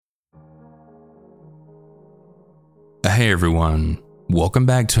Hey everyone, welcome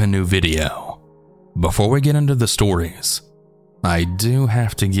back to a new video. Before we get into the stories, I do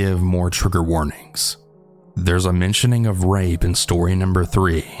have to give more trigger warnings. There's a mentioning of rape in story number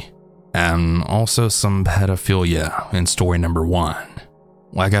 3, and also some pedophilia in story number 1.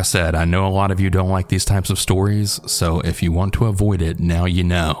 Like I said, I know a lot of you don't like these types of stories, so if you want to avoid it, now you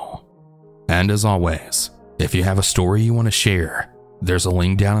know. And as always, if you have a story you want to share, there's a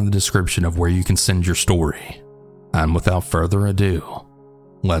link down in the description of where you can send your story. And without further ado,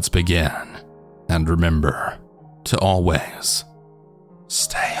 let's begin. And remember to always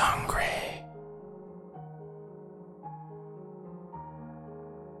stay hungry.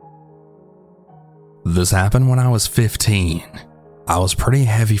 This happened when I was 15. I was pretty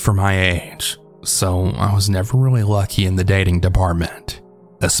heavy for my age, so I was never really lucky in the dating department,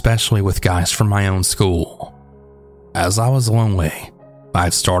 especially with guys from my own school. As I was lonely, I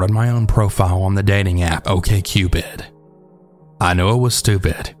had started my own profile on the dating app OkCupid. I know it was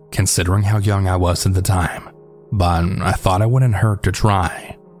stupid, considering how young I was at the time, but I thought it wouldn't hurt to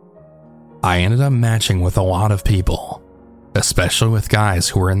try. I ended up matching with a lot of people, especially with guys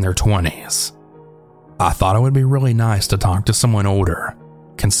who were in their 20s. I thought it would be really nice to talk to someone older,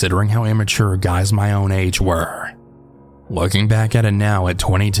 considering how immature guys my own age were. Looking back at it now at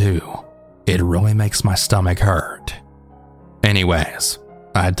 22, it really makes my stomach hurt. Anyways,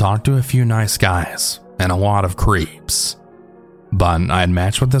 I had talked to a few nice guys and a lot of creeps, but I had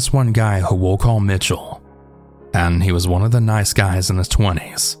matched with this one guy who we'll call Mitchell, and he was one of the nice guys in his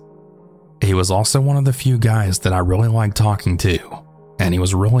 20s. He was also one of the few guys that I really liked talking to, and he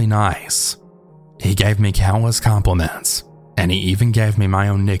was really nice. He gave me countless compliments, and he even gave me my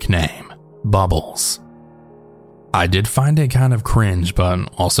own nickname, Bubbles. I did find it kind of cringe, but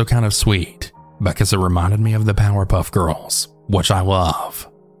also kind of sweet, because it reminded me of the Powerpuff Girls, which I love.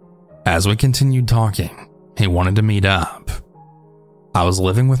 As we continued talking, he wanted to meet up. I was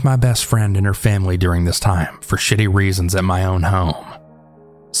living with my best friend and her family during this time for shitty reasons at my own home.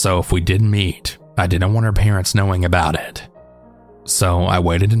 So if we did meet, I didn't want her parents knowing about it. So I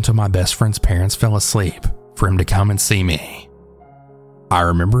waited until my best friend's parents fell asleep for him to come and see me. I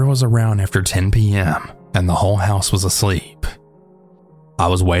remember it was around after 10 p.m. and the whole house was asleep. I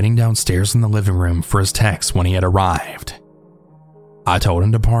was waiting downstairs in the living room for his text when he had arrived. I told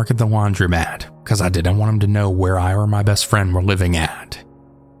him to park at the laundromat because I didn't want him to know where I or my best friend were living at.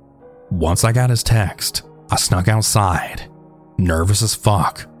 Once I got his text, I snuck outside, nervous as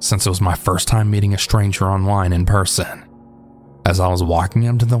fuck since it was my first time meeting a stranger online in person. As I was walking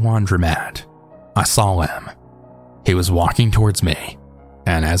him to the laundromat, I saw him. He was walking towards me,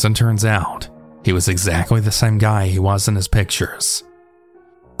 and as it turns out, he was exactly the same guy he was in his pictures.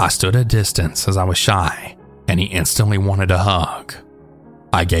 I stood at distance as I was shy, and he instantly wanted a hug.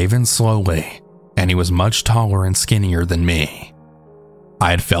 I gave in slowly, and he was much taller and skinnier than me.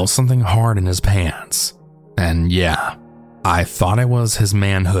 I had felt something hard in his pants, and yeah, I thought it was his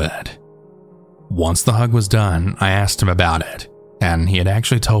manhood. Once the hug was done, I asked him about it, and he had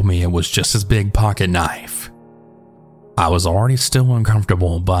actually told me it was just his big pocket knife. I was already still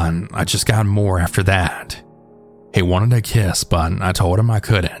uncomfortable, but I just got more after that. He wanted a kiss, but I told him I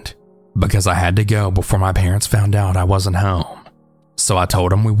couldn't, because I had to go before my parents found out I wasn't home. So I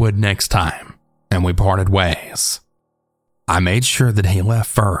told him we would next time, and we parted ways. I made sure that he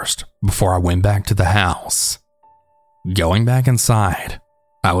left first before I went back to the house. Going back inside,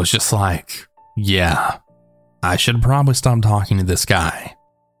 I was just like, yeah, I should probably stop talking to this guy.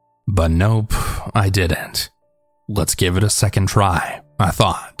 But nope, I didn't. Let's give it a second try, I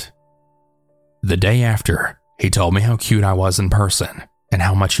thought. The day after, he told me how cute I was in person and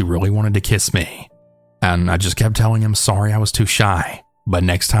how much he really wanted to kiss me. And I just kept telling him sorry I was too shy, but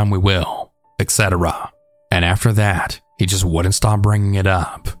next time we will, etc. And after that, he just wouldn't stop bringing it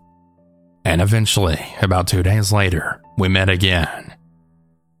up. And eventually, about 2 days later, we met again.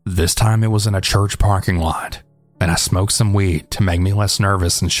 This time it was in a church parking lot, and I smoked some weed to make me less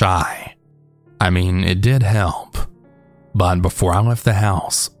nervous and shy. I mean, it did help. But before I left the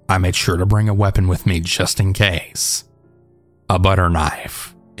house, I made sure to bring a weapon with me just in case. A butter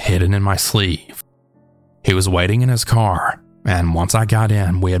knife, hidden in my sleeve. He was waiting in his car, and once I got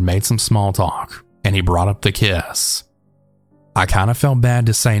in, we had made some small talk, and he brought up the kiss. I kind of felt bad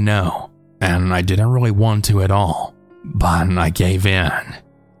to say no, and I didn't really want to at all, but I gave in.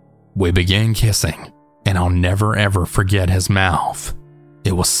 We began kissing, and I'll never ever forget his mouth.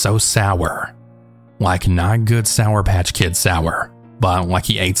 It was so sour. Like not good Sour Patch Kid sour, but like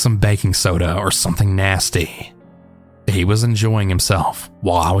he ate some baking soda or something nasty. He was enjoying himself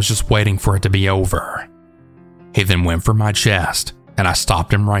while I was just waiting for it to be over. He then went for my chest, and I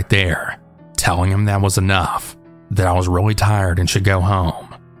stopped him right there, telling him that was enough, that I was really tired and should go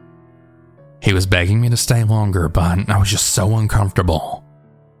home. He was begging me to stay longer, but I was just so uncomfortable.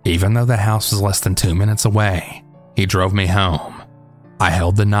 Even though the house was less than 2 minutes away, he drove me home. I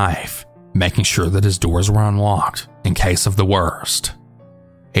held the knife, making sure that his doors were unlocked in case of the worst.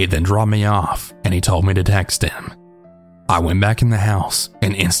 He then dropped me off and he told me to text him. I went back in the house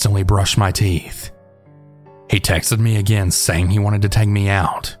and instantly brushed my teeth. He texted me again saying he wanted to take me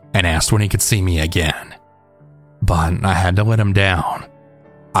out and asked when he could see me again. But I had to let him down.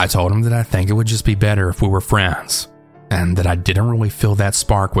 I told him that I think it would just be better if we were friends, and that I didn't really feel that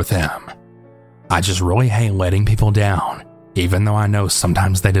spark with him. I just really hate letting people down, even though I know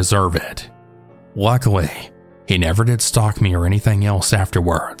sometimes they deserve it. Luckily, he never did stalk me or anything else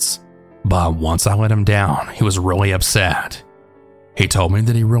afterwards, but once I let him down, he was really upset. He told me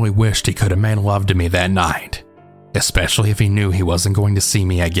that he really wished he could have made love to me that night, especially if he knew he wasn't going to see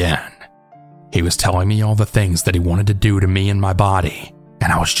me again. He was telling me all the things that he wanted to do to me and my body,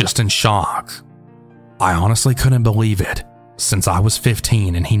 and I was just in shock. I honestly couldn't believe it, since I was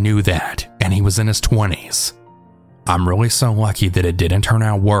 15 and he knew that, and he was in his 20s. I'm really so lucky that it didn't turn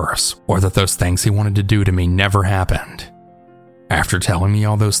out worse, or that those things he wanted to do to me never happened. After telling me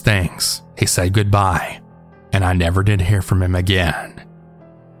all those things, he said goodbye, and I never did hear from him again.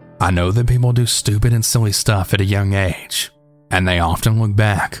 I know that people do stupid and silly stuff at a young age, and they often look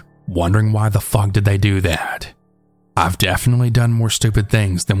back, wondering why the fuck did they do that. I've definitely done more stupid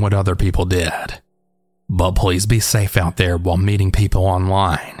things than what other people did. But please be safe out there while meeting people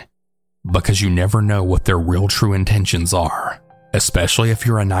online, because you never know what their real true intentions are, especially if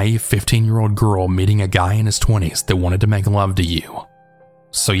you're a naive 15-year-old girl meeting a guy in his 20s that wanted to make love to you.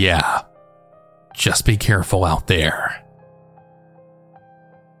 So yeah, just be careful out there.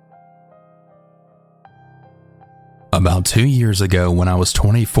 About 2 years ago, when I was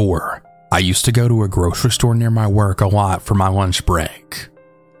 24, I used to go to a grocery store near my work a lot for my lunch break.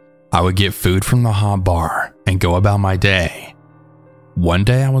 I would get food from the hot bar and go about my day. One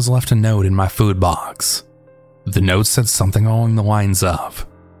day I was left a note in my food box. The note said something along the lines of,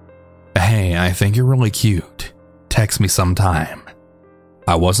 "Hey, I think you're really cute. Text me sometime."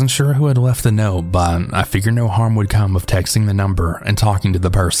 I wasn't sure who had left the note, but I figured no harm would come of texting the number and talking to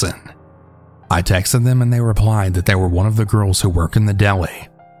the person. I texted them and they replied that they were one of the girls who work in the deli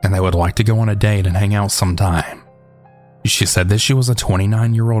and they would like to go on a date and hang out sometime. She said that she was a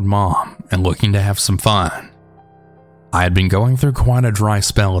 29-year-old mom and looking to have some fun. I had been going through quite a dry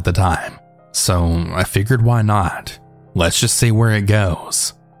spell at the time, so I figured why not? Let's just see where it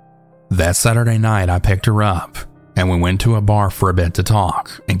goes. That Saturday night I picked her up and we went to a bar for a bit to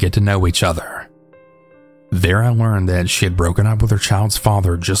talk and get to know each other. There I learned that she had broken up with her child's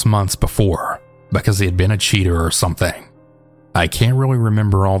father just months before because he had been a cheater or something. I can't really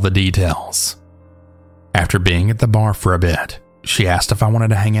remember all the details. After being at the bar for a bit, she asked if I wanted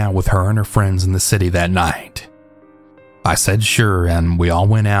to hang out with her and her friends in the city that night. I said sure, and we all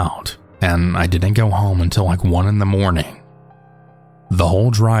went out, and I didn't go home until like 1 a.m. The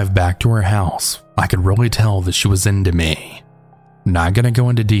whole drive back to her house, I could really tell that she was into me. Not gonna go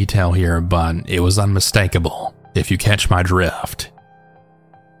into detail here, but it was unmistakable, if you catch my drift.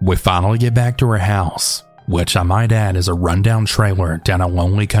 We finally get back to her house, which I might add is a rundown trailer down a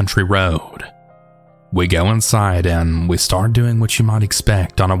lonely country road. We go inside and we start doing what you might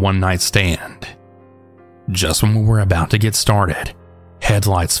expect on a one-night stand. Just when we were about to get started,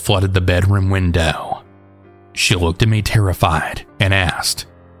 headlights flooded the bedroom window. She looked at me terrified and asked,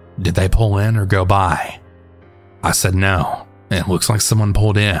 "Did they pull in or go by?" I said no, it looks like someone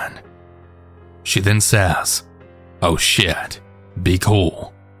pulled in. She then says, "Oh shit, be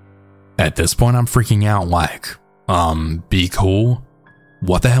cool." At this point I'm freaking out like, be cool?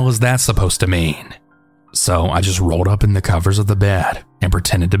 What the hell is that supposed to mean? So I just rolled up in the covers of the bed and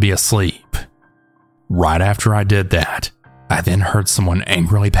pretended to be asleep. Right after I did that, I then heard someone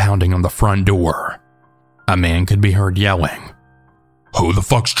angrily pounding on the front door. A man could be heard yelling, "Who the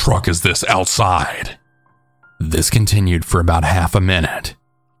fuck's truck is this outside?" This continued for about half a minute,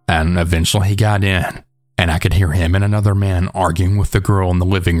 and eventually he got in, and I could hear him and another man arguing with the girl in the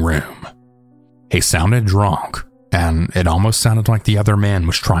living room. He sounded drunk, and it almost sounded like the other man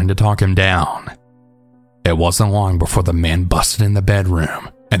was trying to talk him down. It wasn't long before the man busted in the bedroom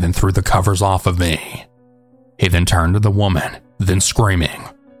and then threw the covers off of me. He then turned to the woman, then screaming,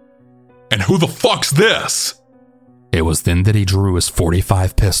 "And who the fuck's this?" It was then that he drew his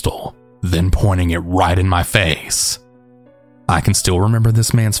 .45 pistol, then pointing it right in my face. I can still remember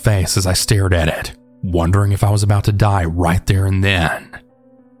this man's face as I stared at it, wondering if I was about to die right there and then.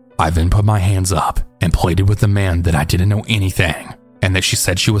 I then put my hands up and pleaded with the man that I didn't know anything and that she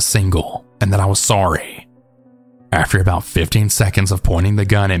said she was single and that I was sorry. After about 15 seconds of pointing the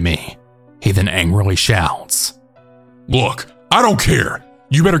gun at me, he then angrily shouts, "Look, I don't care.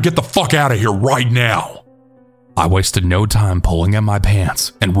 You better get the fuck out of here right now." I wasted no time pulling up my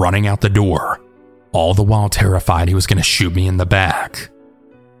pants and running out the door, all the while terrified he was going to shoot me in the back.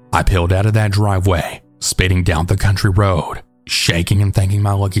 I peeled out of that driveway, speeding down the country road, shaking and thanking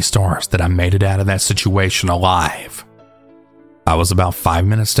my lucky stars that I made it out of that situation alive. I was about 5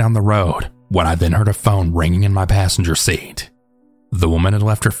 minutes down the road when I then heard a phone ringing in my passenger seat. The woman had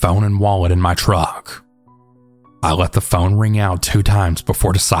left her phone and wallet in my truck. I let the phone ring out 2 times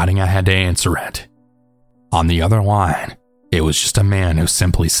before deciding I had to answer it. On the other line, it was just a man who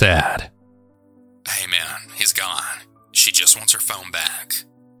simply said, "Hey man, he's gone. She just wants her phone back."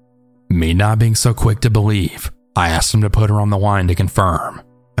 Me not being so quick to believe, I asked him to put her on the line to confirm,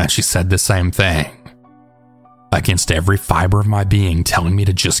 and she said the same thing. Against every fiber of my being telling me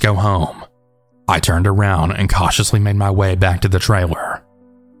to just go home, I turned around and cautiously made my way back to the trailer.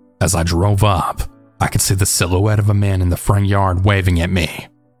 As I drove up, I could see the silhouette of a man in the front yard waving at me,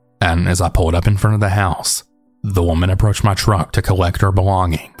 and as I pulled up in front of the house, the woman approached my truck to collect her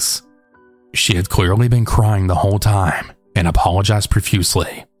belongings. She had clearly been crying the whole time and apologized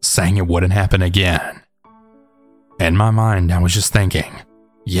profusely, saying it wouldn't happen again. In my mind, I was just thinking,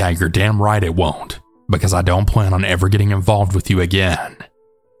 yeah, you're damn right it won't, because I don't plan on ever getting involved with you again.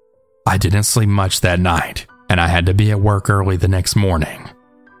 I didn't sleep much that night, and I had to be at work early the next morning.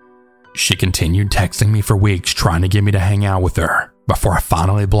 She continued texting me for weeks trying to get me to hang out with her before I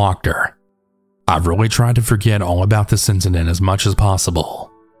finally blocked her. I've really tried to forget all about this incident as much as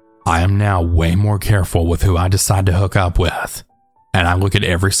possible. I am now way more careful with who I decide to hook up with, and I look at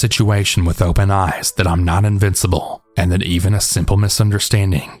every situation with open eyes that I'm not invincible and that even a simple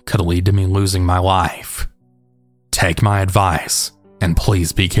misunderstanding could lead to me losing my life. Take my advice, and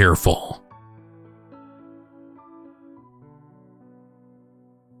please be careful.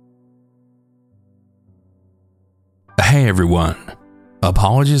 Hey everyone,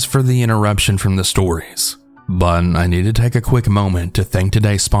 apologies for the interruption from the stories, but I need to take a quick moment to thank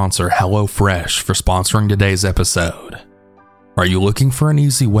today's sponsor HelloFresh for sponsoring today's episode. Are you looking for an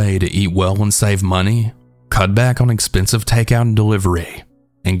easy way to eat well and save money? Cut back on expensive takeout and delivery,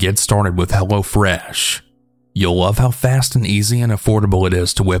 and get started with HelloFresh. You'll love how fast and easy and affordable it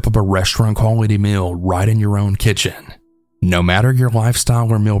is to whip up a restaurant-quality meal right in your own kitchen. No matter your lifestyle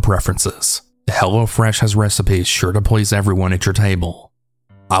or meal preferences, HelloFresh has recipes sure to please everyone at your table.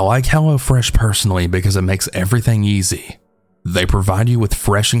 I like HelloFresh personally because it makes everything easy. They provide you with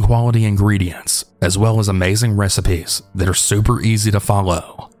fresh and quality ingredients, as well as amazing recipes that are super easy to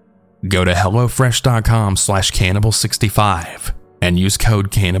follow. Go to HelloFresh.com/Cannibal65 and use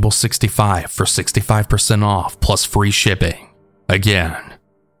code Cannibal65 for 65% off plus free shipping. Again,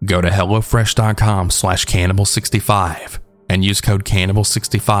 go to HelloFresh.com/Cannibal65 and use code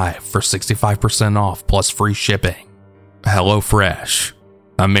Cannibal65 for 65% off plus free shipping. HelloFresh,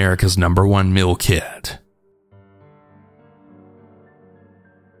 America's #1 meal kit.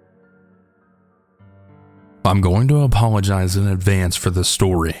 I'm going to apologize in advance for this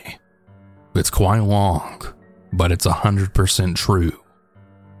story. It's quite long, but it's 100% true.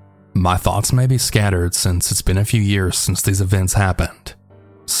 My thoughts may be scattered since it's been a few years since these events happened,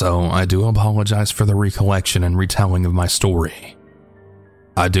 so I do apologize for the recollection and retelling of my story.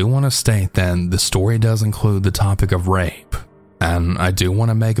 I do want to state that the story does include the topic of rape, and I do want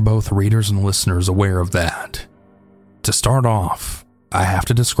to make both readers and listeners aware of that. To start off, I have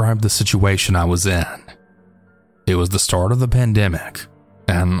to describe the situation I was in. It was the start of the pandemic,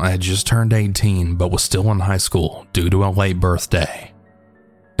 and I had just turned 18 but was still in high school due to a late birthday.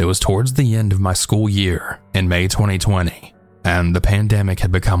 It was towards the end of my school year in May 2020, and the pandemic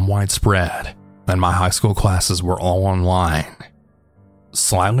had become widespread, and my high school classes were all online.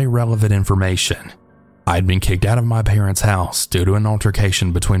 Slightly relevant information: I had been kicked out of my parents' house due to an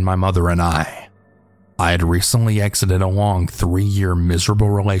altercation between my mother and I. I had recently exited a long 3-year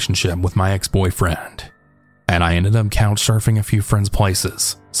miserable relationship with my ex-boyfriend, and I ended up couch surfing a few friends'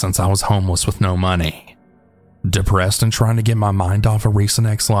 places since I was homeless with no money. Depressed and trying to get my mind off a recent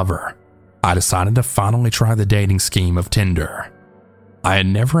ex-lover, I decided to finally try the dating scheme of Tinder. I had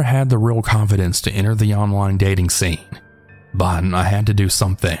never had the real confidence to enter the online dating scene, but I had to do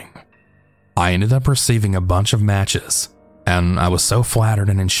something. I ended up receiving a bunch of matches, and I was so flattered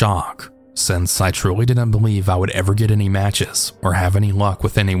and in shock since I truly didn't believe I would ever get any matches or have any luck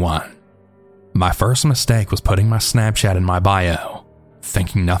with anyone. My first mistake was putting my Snapchat in my bio,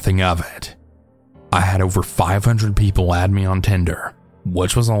 thinking nothing of it. I had over 500 people add me on Tinder,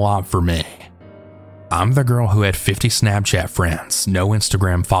 which was a lot for me. I'm the girl who had 50 Snapchat friends, no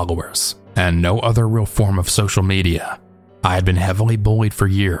Instagram followers, and no other real form of social media. I had been heavily bullied for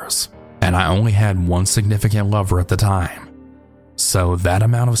years, and I only had one significant lover at the time. So that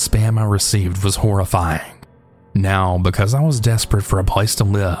amount of spam I received was horrifying. Now, because I was desperate for a place to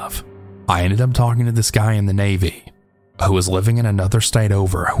live, I ended up talking to this guy in the Navy who was living in another state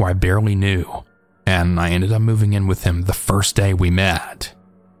over who I barely knew, and I ended up moving in with him the first day we met.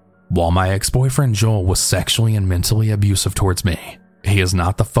 While my ex-boyfriend Joel was sexually and mentally abusive towards me, he is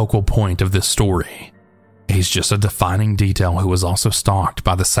not the focal point of this story. He's just a defining detail who was also stalked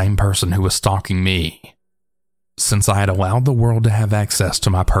by the same person who was stalking me. Since I had allowed the world to have access to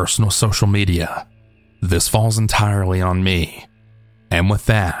my personal social media, this falls entirely on me. And with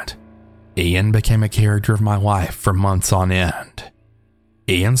that, Ian became a character of my life for months on end.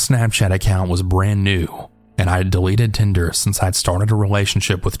 Ian's Snapchat account was brand new, and I had deleted Tinder since I had started a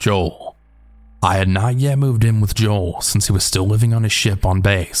relationship with Joel. I had not yet moved in with Joel since he was still living on his ship on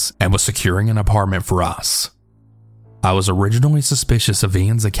base and was securing an apartment for us. I was originally suspicious of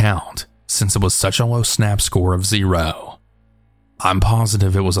Ian's account since it was such a low Snap score of 0. I'm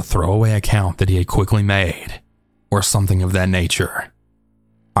positive it was a throwaway account that he had quickly made, or something of that nature.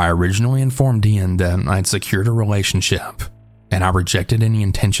 I originally informed Ian that I'd secured a relationship, and I rejected any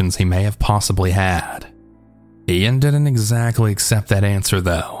intentions he may have possibly had. Ian didn't exactly accept that answer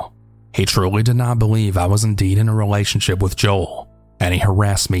though. He truly did not believe I was indeed in a relationship with Joel, and he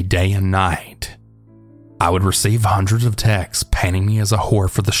harassed me day and night. I would receive hundreds of texts painting me as a whore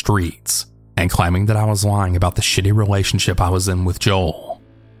for the streets, and claiming that I was lying about the shitty relationship I was in with Joel.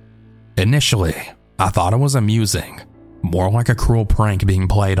 Initially, I thought it was amusing, more like a cruel prank being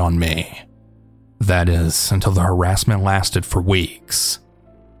played on me. That is, until the harassment lasted for weeks.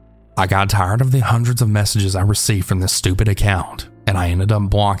 I got tired of the hundreds of messages I received from this stupid account, and I ended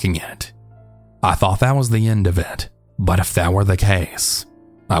up blocking it. I thought that was the end of it, but if that were the case,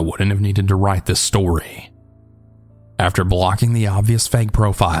 I wouldn't have needed to write this story. After blocking the obvious fake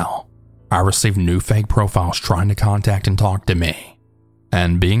profile, I received new fake profiles trying to contact and talk to me.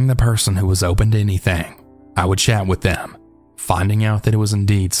 And being the person who was open to anything, I would chat with them, finding out that it was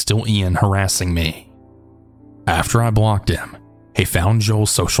indeed still Ian harassing me. After I blocked him, he found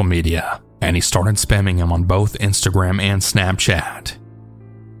Joel's social media, and he started spamming him on both Instagram and Snapchat.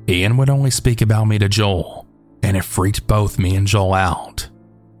 Ian would only speak about me to Joel, and it freaked both me and Joel out.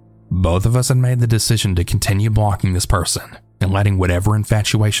 Both of us had made the decision to continue blocking this person and letting whatever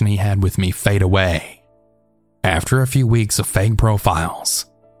infatuation he had with me fade away. After a few weeks of fake profiles,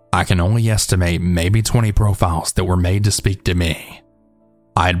 I can only estimate maybe 20 profiles that were made to speak to me.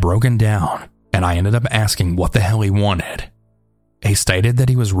 I had broken down, and I ended up asking what the hell he wanted. He stated that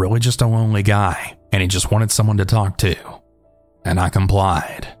he was really just a lonely guy, and he just wanted someone to talk to. And I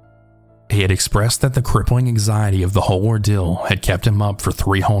complied. He had expressed that the crippling anxiety of the whole ordeal had kept him up for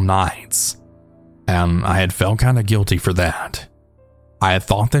 3 whole nights. And I had felt kind of guilty for that. I had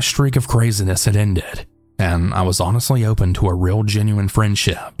thought this streak of craziness had ended, and I was honestly open to a real genuine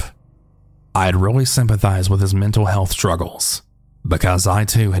friendship. I had really sympathized with his mental health struggles, because I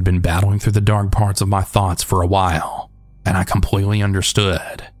too had been battling through the dark parts of my thoughts for a while, and I completely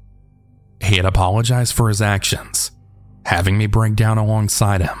understood. He had apologized for his actions, having me break down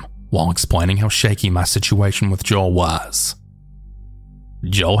alongside him while explaining how shaky my situation with Joel was.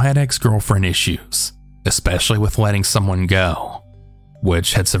 Joel had ex-girlfriend issues, especially with letting someone go,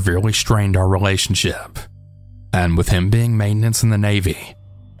 which had severely strained our relationship. And with him being maintenance in the Navy,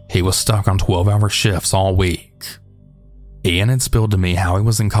 he was stuck on 12-hour shifts all week. Ian had spilled to me how he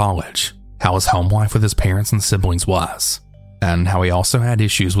was in college, how his home life with his parents and siblings was, and how he also had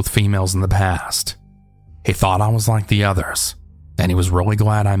issues with females in the past. He thought I was like the others, and he was really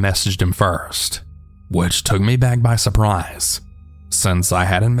glad I messaged him first, which took me back by surprise, since I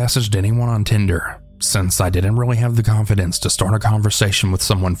hadn't messaged anyone on Tinder, since I didn't really have the confidence to start a conversation with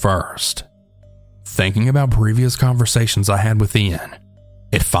someone first. Thinking about previous conversations I had with Ian,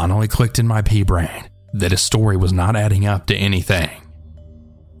 it finally clicked in my pea-brain that his story was not adding up to anything.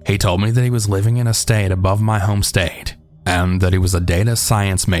 He told me that he was living in a state above my home state, and that he was a data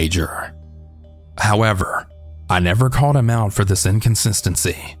science major. However, I never called him out for this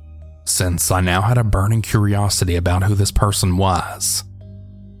inconsistency, since I now had a burning curiosity about who this person was.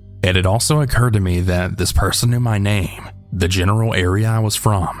 It had also occurred to me that this person knew my name, the general area I was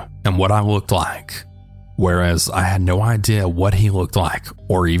from, and what I looked like, whereas I had no idea what he looked like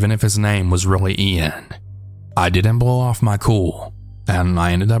or even if his name was really Ian. I didn't blow off my cool, and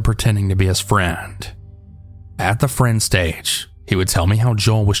I ended up pretending to be his friend. At the friend stage, he would tell me how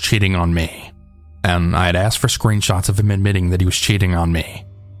Joel was cheating on me, and I had asked for screenshots of him admitting that he was cheating on me,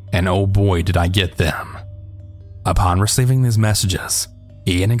 and oh boy did I get them. Upon receiving these messages,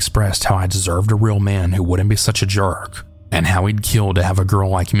 Ian expressed how I deserved a real man who wouldn't be such a jerk, and how he'd kill to have a girl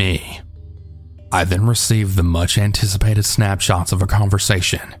like me. I then received the much anticipated snapshots of a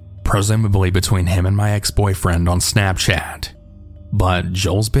conversation, presumably between him and my ex-boyfriend on Snapchat. But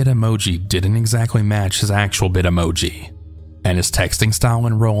Joel's Bitmoji didn't exactly match his actual Bitmoji, and his texting style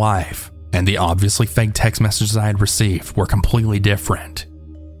in real life and the obviously fake text messages I had received were completely different.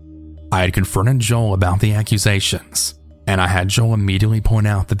 I had confronted Joel about the accusations, and I had Joel immediately point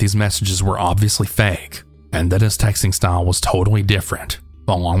out that these messages were obviously fake and that his texting style was totally different,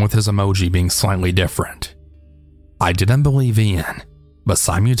 along with his emoji being slightly different. I didn't believe Ian, but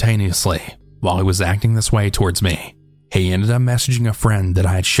simultaneously, while he was acting this way towards me, he ended up messaging a friend that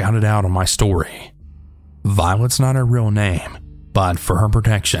I had shouted out on my story. Violet's not her real name, but for her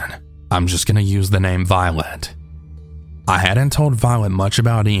protection, I'm just going to use the name Violet. I hadn't told Violet much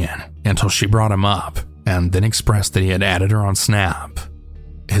about Ian until she brought him up and then expressed that he had added her on Snap.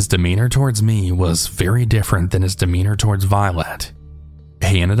 His demeanor towards me was very different than his demeanor towards Violet.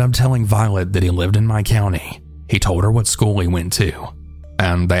 He ended up telling Violet that he lived in my county. He told her what school he went to,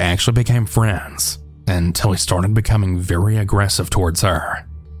 and they actually became friends until he started becoming very aggressive towards her.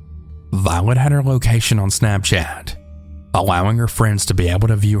 Violet had her location on Snapchat, allowing her friends to be able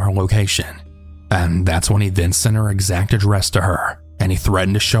to view her location, and that's when he then sent her exact address to her, and he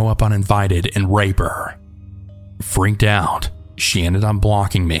threatened to show up uninvited and rape her. Freaked out, she ended up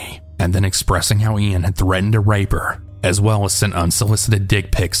blocking me and then expressing how Ian had threatened to rape her, as well as sent unsolicited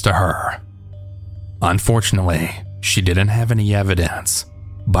dick pics to her. Unfortunately, she didn't have any evidence,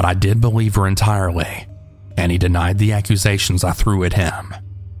 but I did believe her entirely, and he denied the accusations I threw at him.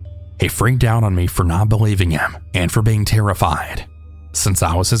 He freaked out on me for not believing him and for being terrified, since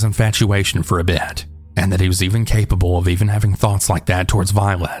I was his infatuation for a bit, and that he was even capable of even having thoughts like that towards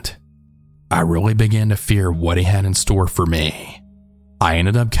Violet. I really began to fear what he had in store for me. I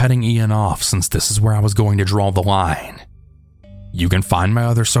ended up cutting Ian off since this is where I was going to draw the line. You can find my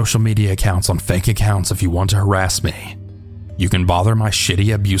other social media accounts on fake accounts if you want to harass me. You can bother my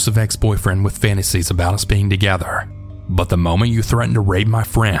shitty, abusive ex-boyfriend with fantasies about us being together, but the moment you threaten to rape my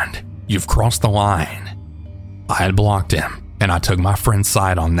friend, you've crossed the line. I had blocked him, and I took my friend's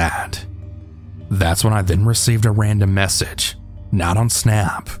side on that. That's when I then received a random message, not on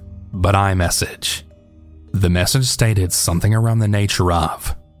Snap, but iMessage. The message stated something around the nature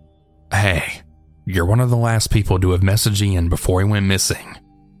of, "Hey, you're one of the last people to have messaged Ian before he went missing.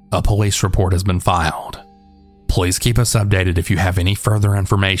 A police report has been filed. Please keep us updated if you have any further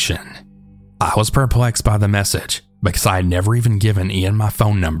information." I was perplexed by the message because I had never even given Ian my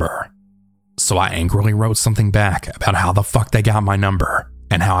phone number. So I angrily wrote something back about how the fuck they got my number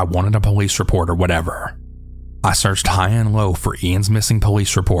and how I wanted a police report or whatever. I searched high and low for Ian's missing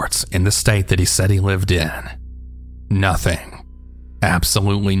police reports in the state that he said he lived in. Nothing.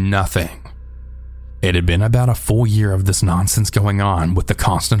 Absolutely nothing. It had been about a full year of this nonsense going on with the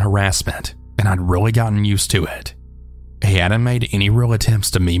constant harassment, and I'd really gotten used to it. He hadn't made any real attempts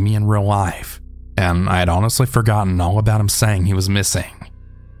to meet me in real life, and I had honestly forgotten all about him saying he was missing.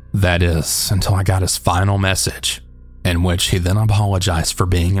 That is, until I got his final message, in which he then apologized for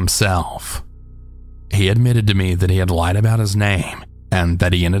being himself. He admitted to me that he had lied about his name, and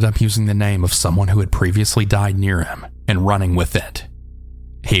that he ended up using the name of someone who had previously died near him and running with it.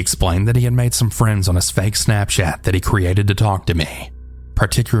 He explained that he had made some friends on his fake Snapchat that he created to talk to me,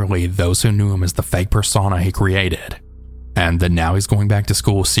 particularly those who knew him as the fake persona he created, and that now he's going back to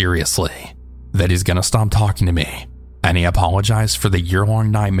school seriously, that he's gonna stop talking to me, and he apologized for the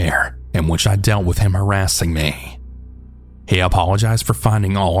year-long nightmare in which I dealt with him harassing me. He apologized for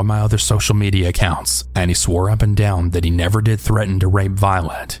finding all of my other social media accounts, and he swore up and down that he never did threaten to rape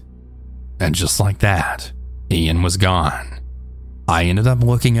Violet. And just like that, Ian was gone. I ended up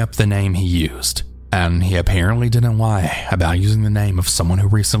looking up the name he used, and he apparently didn't lie about using the name of someone who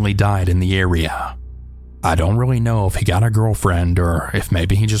recently died in the area. I don't really know if he got a girlfriend or if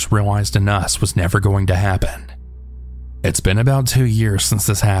maybe he just realized in us was never going to happen. It's been about 2 years since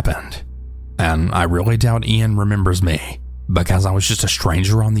this happened, and I really doubt Ian remembers me because I was just a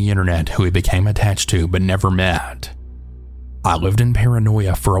stranger on the internet who he became attached to but never met. I lived in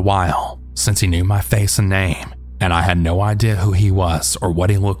paranoia for a while since he knew my face and name, and I had no idea who he was or what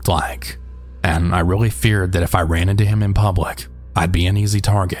he looked like, and I really feared that if I ran into him in public, I'd be an easy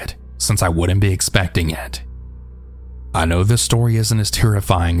target since I wouldn't be expecting it. I know this story isn't as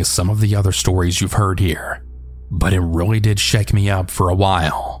terrifying as some of the other stories you've heard here, but it really did shake me up for a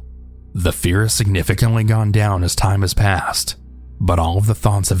while. The fear has significantly gone down as time has passed, but all of the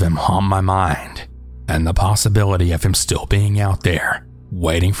thoughts of him haunt my mind, and the possibility of him still being out there,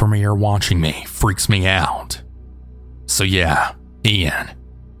 waiting for me or watching me, freaks me out. So yeah, Ian,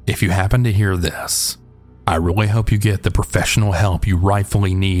 If you happen to hear this, I really hope you get the professional help you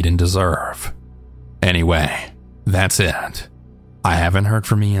rightfully need and deserve. Anyway, that's it. I haven't heard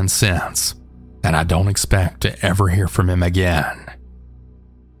from Ian since, and I don't expect to ever hear from him again.